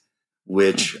passkeys,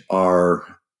 which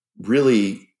are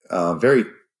really very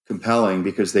compelling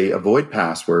because they avoid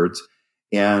passwords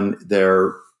and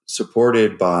they're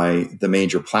supported by the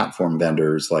major platform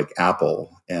vendors like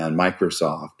Apple and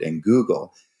Microsoft and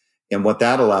Google. And what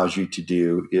that allows you to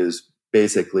do is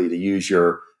basically to use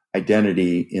your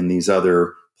identity in these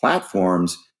other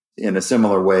platforms in a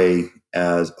similar way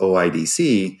as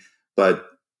OIDC, but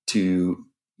to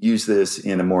use this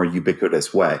in a more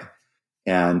ubiquitous way.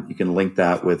 And you can link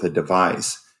that with a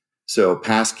device. So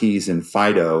passkeys and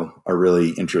FIDO are really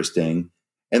interesting.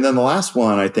 And then the last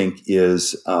one, I think,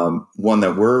 is one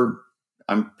that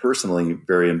I'm personally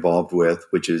very involved with,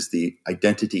 which is the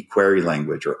Identity Query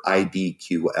Language, or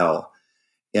IDQL.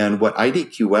 And what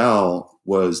IDQL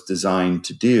was designed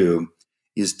to do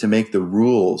is to make the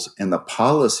rules and the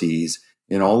policies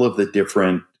in all of the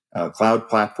different cloud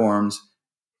platforms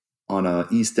on an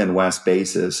east and west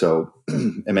basis. So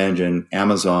imagine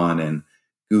Amazon and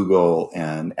Google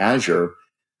and Azure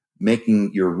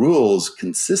making your rules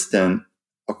consistent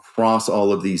across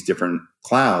all of these different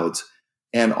clouds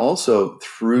and also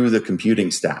through the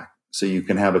computing stack. So you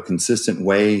can have a consistent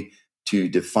way to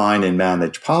define and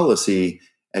manage policy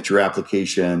at your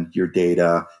application, your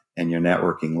data, and your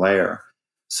networking layer.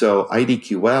 So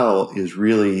IDQL is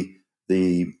really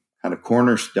the kind of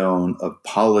cornerstone of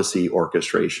policy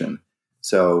orchestration.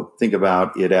 So think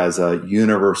about it as a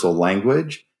universal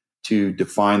language to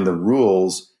define the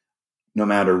rules no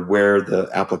matter where the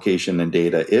application and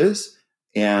data is.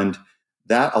 And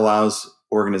that allows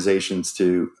organizations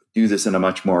to do this in a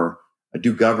much more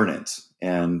do governance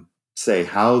and say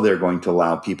how they're going to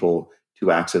allow people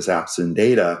to access apps and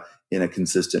data in a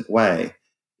consistent way.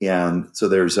 And so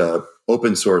there's a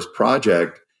open source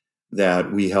project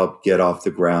that we helped get off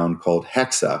the ground called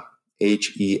Hexa,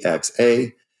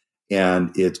 Hexa,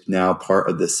 and it's now part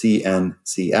of the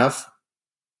CNCF,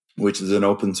 which is an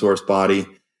open source body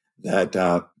that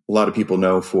a lot of people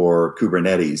know for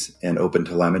Kubernetes and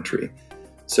OpenTelemetry.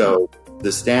 So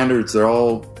the standards, they're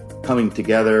all coming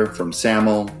together from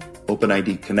SAML,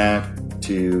 OpenID Connect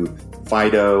to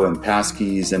FIDO and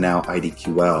passkeys and now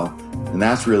IDQL. And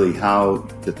that's really how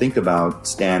to think about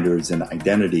standards and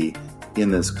identity in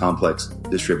this complex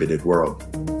distributed world.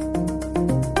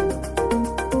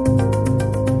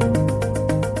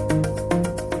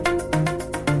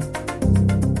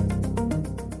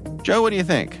 Joe, what do you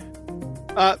think?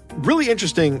 Really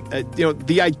interesting.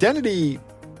 The identity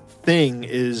thing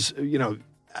is,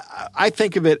 I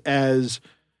think of it as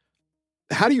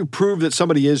how do you prove that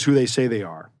somebody is who they say they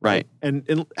are? Right.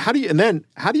 And how do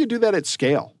you do that at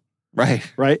scale? Right.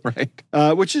 Right.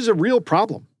 Right. Which is a real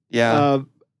problem. Yeah.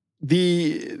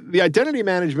 The identity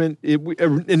management,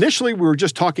 initially we were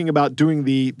just talking about doing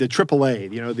the AAA,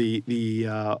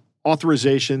 the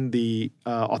authorization, the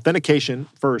authentication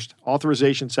first,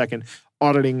 authorization second,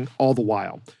 auditing all the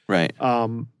while. Right.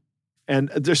 And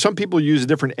there's some people use a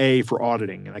different A for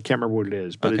auditing, and I can't remember what it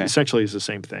is, but It essentially is the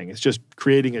same thing. It's just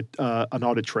creating an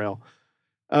audit trail.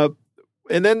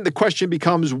 And then the question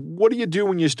becomes, what do you do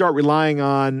when you start relying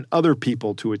on other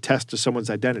people to attest to someone's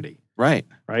identity? Right.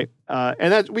 Right.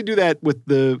 And we do that with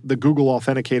the Google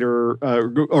Authenticator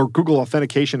or Google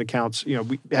Authentication accounts.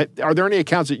 Are there any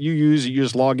accounts that you use? You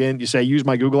just log in, you say, use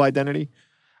my Google identity?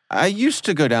 I used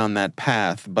to go down that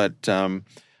path, but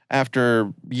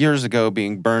after years ago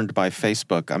being burned by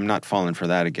Facebook, I'm not falling for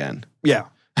that again. Yeah.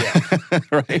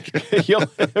 Right.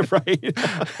 Right.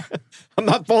 I'm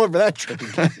not falling for that trick.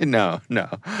 No.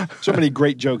 So many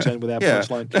great jokes end with that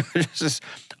punchline. Just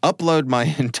upload my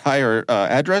entire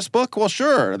address book? Well,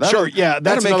 sure. That's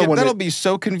another one. That'll be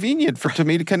so convenient for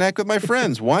me to connect with my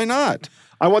friends. Why not?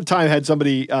 I one time had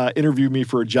somebody interview me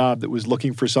for a job that was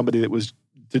looking for somebody that was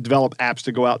to develop apps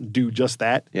to go out and do just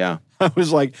that. Yeah. I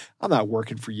was like, I'm not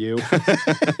working for you.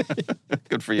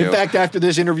 Good for you. In fact, after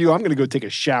this interview, I'm going to go take a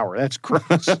shower. That's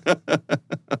gross.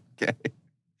 Okay.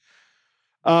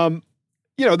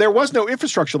 There was no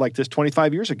infrastructure like this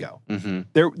 25 years ago.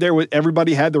 There was,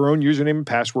 everybody had their own username and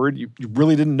password. You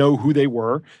really didn't know who they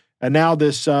were. And now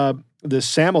this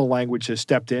SAML language has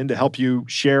stepped in to help you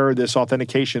share this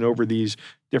authentication over these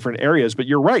different areas. But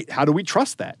you're right. How do we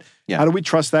trust that? Yeah. How do we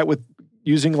trust that with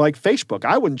using like Facebook?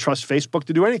 I wouldn't trust Facebook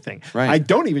to do anything. Right. I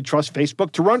don't even trust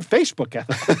Facebook to run Facebook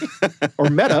or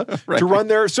Meta to run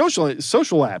their social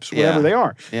apps, whatever they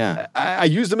are. Yeah. I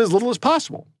use them as little as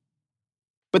possible.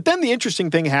 But then the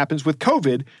interesting thing happens with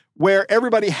COVID where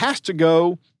everybody has to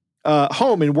go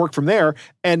home and work from there.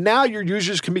 And now your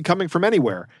users can be coming from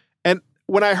anywhere. And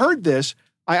when I heard this,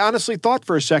 I honestly thought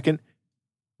for a second,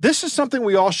 this is something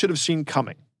we all should have seen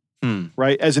coming,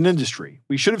 right? As an industry,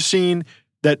 we should have seen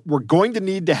that we're going to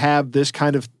need to have this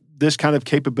kind of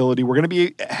capability. We're going to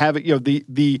be having,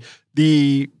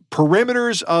 the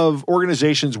perimeters of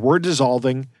organizations were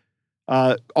dissolving.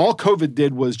 All COVID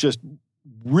did was just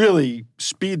really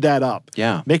speed that up.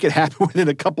 Yeah. Make it happen within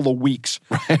a couple of weeks.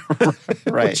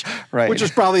 Right. Which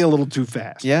is probably a little too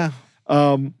fast. Yeah.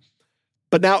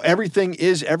 But now everything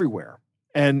is everywhere,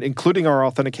 and including our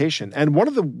authentication. And one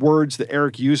of the words that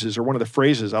Eric uses, or one of the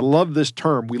phrases, I love this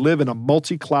term, we live in a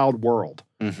multi-cloud world.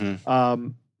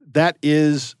 That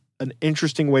is an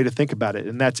interesting way to think about it,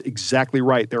 and that's exactly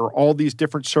right. There are all these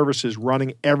different services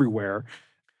running everywhere,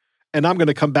 and I'm going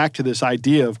to come back to this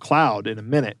idea of cloud in a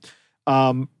minute.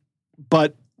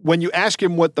 But when you ask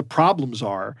him what the problems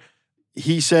are,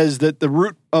 he says that the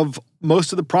root of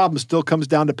most of the problem still comes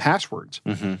down to passwords.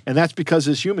 And that's because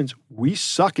as humans, we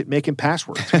suck at making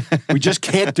passwords. We just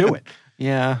can't do it.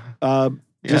 Yeah.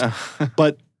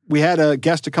 But we had a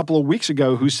guest a couple of weeks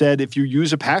ago who said if you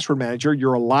use a password manager,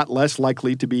 you're a lot less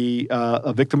likely to be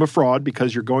a victim of fraud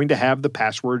because you're going to have the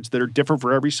passwords that are different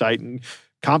for every site and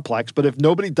complex. But if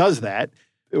nobody does that,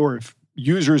 or if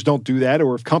users don't do that,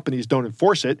 or if companies don't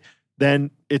enforce it,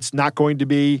 then it's not going to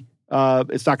be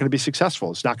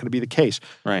successful. It's not going to be the case.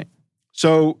 Right.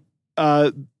 So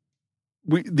another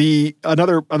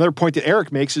point that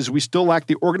Eric makes is we still lack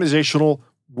the organizational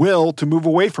will to move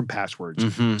away from passwords.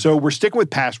 So we're sticking with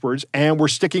passwords and we're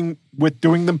sticking with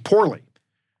doing them poorly.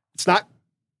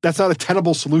 That's not a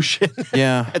tenable solution.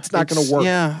 Yeah. It's not going to work.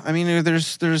 Yeah. I mean,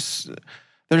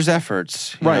 there's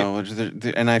efforts, you know,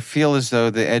 and I feel as though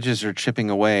the edges are chipping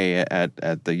away at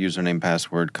the username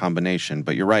password combination.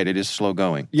 But you're right, it is slow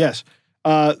going. Yes.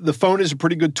 The phone is a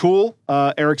pretty good tool.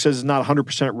 Eric says it's not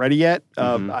 100% ready yet.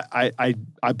 I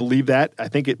believe that. I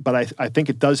think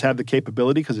it does have the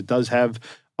capability because it does have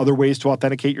other ways to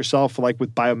authenticate yourself, like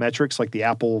with biometrics, like the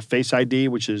Apple Face ID,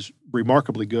 which is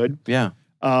remarkably good. Yeah.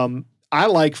 I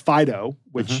like FIDO,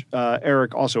 which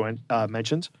Eric also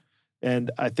mentions.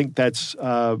 And I think that's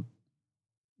a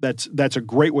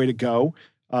great way to go.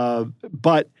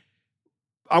 But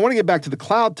I want to get back to the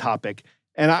cloud topic,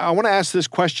 and I want to ask this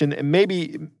question, and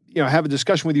maybe have a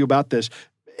discussion with you about this.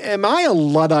 Am I a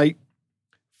Luddite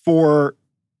for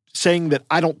saying that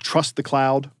I don't trust the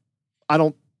cloud? I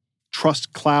don't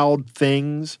trust cloud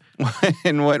things.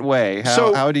 In what way?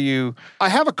 How do you? I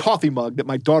have a coffee mug that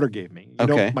my daughter gave me.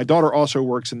 My daughter also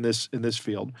works in this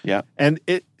field. Yeah. And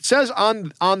it says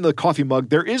on the coffee mug,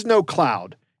 there is no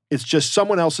cloud. It's just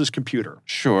someone else's computer.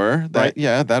 Sure.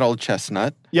 That old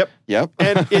chestnut. Yep.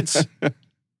 And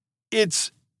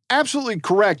it's absolutely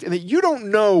correct. And that you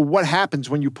don't know what happens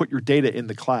when you put your data in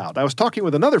the cloud. I was talking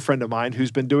with another friend of mine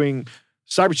who's been doing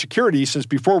cybersecurity since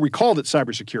before we called it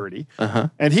cybersecurity.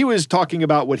 And he was talking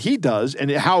about what he does and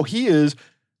how he is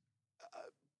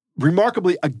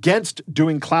remarkably against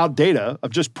doing cloud data,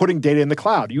 of just putting data in the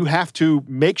cloud. You have to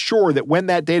make sure that when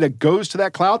that data goes to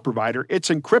that cloud provider, it's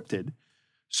encrypted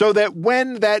so that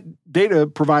when that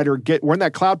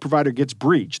cloud provider gets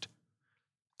breached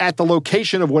at the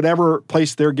location of whatever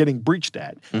place they're getting breached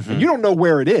at, and you don't know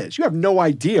where it is. You have no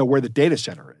idea where the data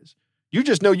center is. You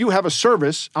just know you have a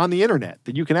service on the internet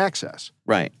that you can access.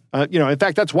 Right. In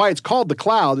fact, that's why it's called the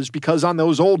cloud, is because on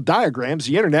those old diagrams,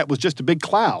 the internet was just a big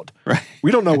cloud. Right.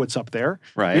 We don't know what's up there.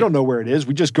 Right. We don't know where it is.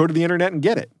 We just go to the internet and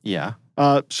get it. Yeah.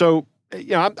 So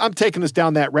I'm taking us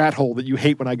down that rat hole that you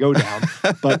hate when I go down,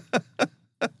 but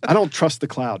I don't trust the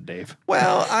cloud, Dave.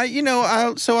 Well,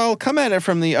 I'll come at it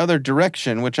from the other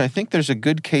direction, which I think there's a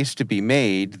good case to be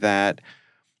made that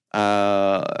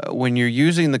when you're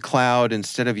using the cloud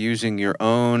instead of using your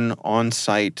own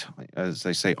on-site, as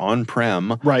they say,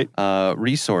 on-prem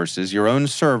resources, your own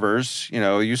servers.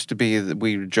 It used to be that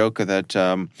we joke that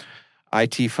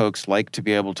IT folks like to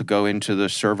be able to go into the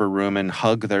server room and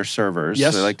hug their servers.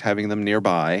 Yes. They liked having them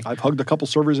nearby. I've hugged a couple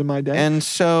servers in my day. And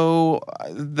so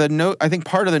I think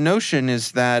part of the notion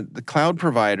is that the cloud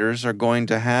providers are going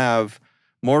to have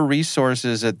more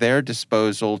resources at their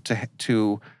disposal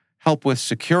to help with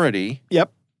security.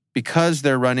 Yep. Because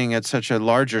they're running at such a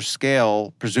larger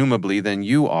scale, presumably, than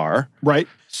you are. Right.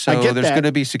 So there's going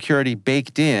to be security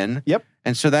baked in. Yep.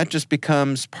 And so that just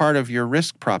becomes part of your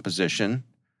risk proposition,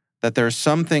 that there are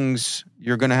some things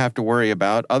you're going to have to worry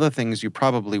about, other things you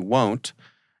probably won't.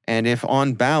 And if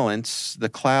on balance, the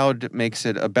cloud makes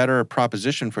it a better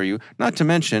proposition for you, not to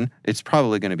mention it's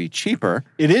probably going to be cheaper.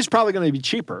 It is probably going to be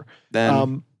cheaper.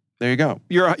 Then there you go.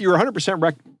 You're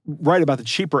 100% right about the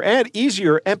cheaper and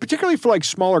easier, and particularly for like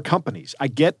smaller companies. I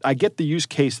get the use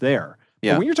case there.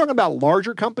 Yeah. But when you're talking about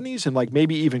larger companies and like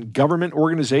maybe even government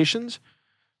organizations,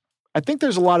 I think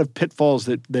there's a lot of pitfalls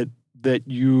that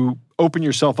you open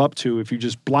yourself up to if you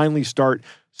just blindly start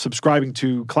subscribing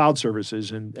to cloud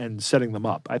services and setting them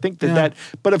up. I think that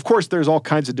but of course there's all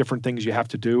kinds of different things you have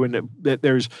to do, and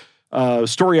there's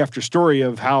story after story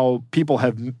of how people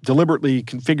have deliberately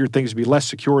configured things to be less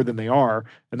secure than they are,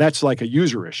 and that's like a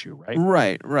user issue,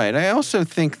 right? Right. I also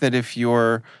think that if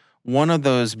you're one of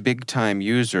those big-time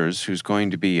users who's going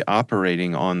to be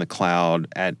operating on the cloud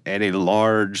at a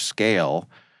large scale,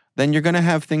 then you're going to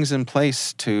have things in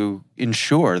place to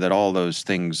ensure that all those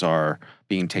things are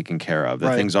being taken care of,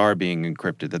 that things are being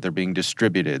encrypted, that they're being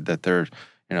distributed, that they're,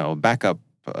 backup,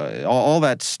 all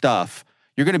that stuff.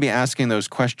 You're going to be asking those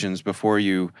questions before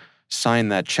you sign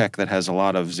that check that has a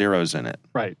lot of zeros in it.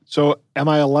 Right. So am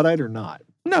I a Luddite or not?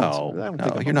 No,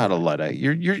 you're not a Luddite.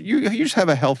 You just have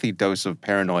a healthy dose of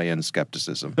paranoia and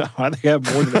skepticism. No, I think I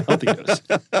have more than a healthy dose.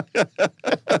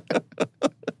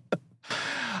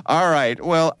 All right.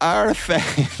 Well, our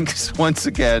thanks once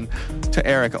again to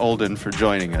Eric Olden for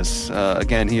joining us.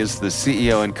 Again, he is the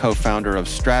CEO and co-founder of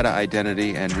Strata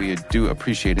Identity, and we do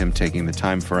appreciate him taking the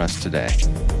time for us today.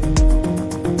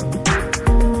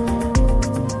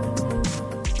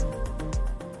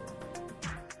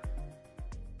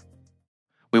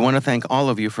 We want to thank all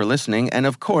of you for listening, and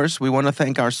of course, we want to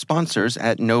thank our sponsors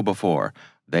at KnowBe4.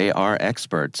 They are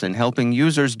experts in helping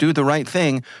users do the right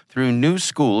thing through new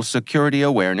school security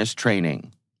awareness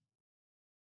training.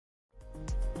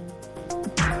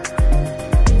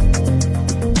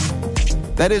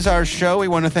 That is our show. We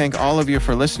want to thank all of you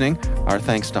for listening. Our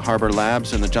thanks to Harbor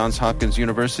Labs and the Johns Hopkins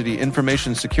University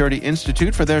Information Security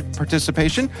Institute for their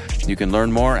participation. You can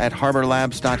learn more at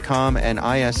harborlabs.com and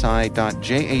isi.jhu.edu.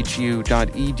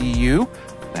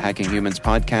 The Hacking Humans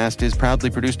podcast is proudly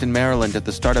produced in Maryland at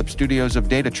the startup studios of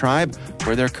Data Tribe,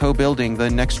 where they're co-building the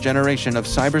next generation of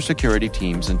cybersecurity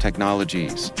teams and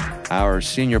technologies. Our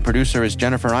senior producer is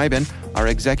Jennifer Eiben. Our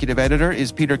executive editor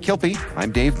is Peter Kilpie.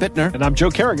 I'm Dave Bittner. And I'm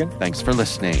Joe Kerrigan. Thanks for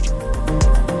listening.